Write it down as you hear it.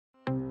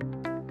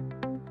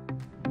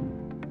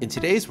In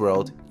today's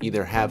world, you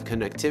either have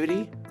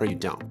connectivity or you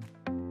don't.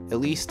 At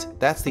least,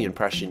 that's the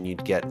impression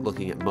you'd get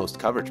looking at most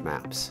coverage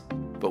maps.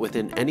 But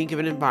within any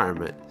given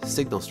environment,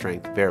 signal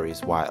strength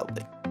varies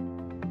wildly.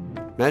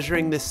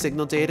 Measuring this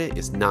signal data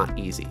is not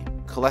easy.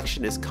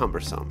 Collection is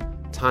cumbersome,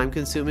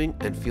 time-consuming,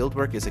 and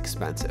fieldwork is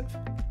expensive.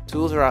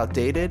 Tools are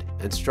outdated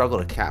and struggle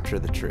to capture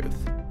the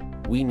truth.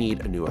 We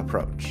need a new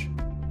approach.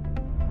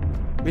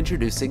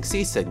 Introducing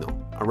SeeSignal,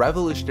 a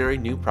revolutionary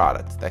new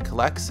product that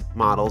collects,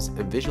 models,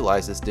 and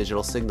visualizes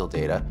digital signal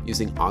data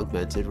using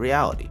augmented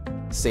reality.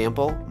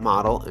 Sample,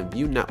 model, and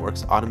view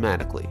networks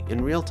automatically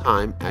in real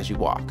time as you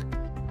walk.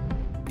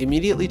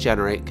 Immediately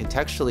generate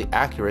contextually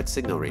accurate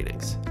signal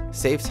readings.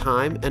 Save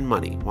time and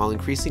money while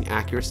increasing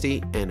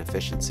accuracy and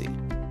efficiency.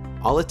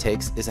 All it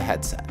takes is a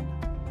headset.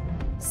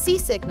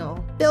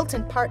 SeeSignal, built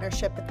in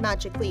partnership with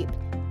Magic Leap,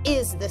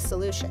 is the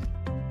solution.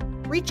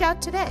 Reach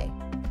out today.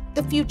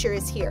 The future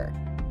is here,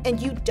 and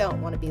you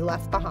don't want to be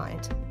left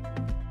behind.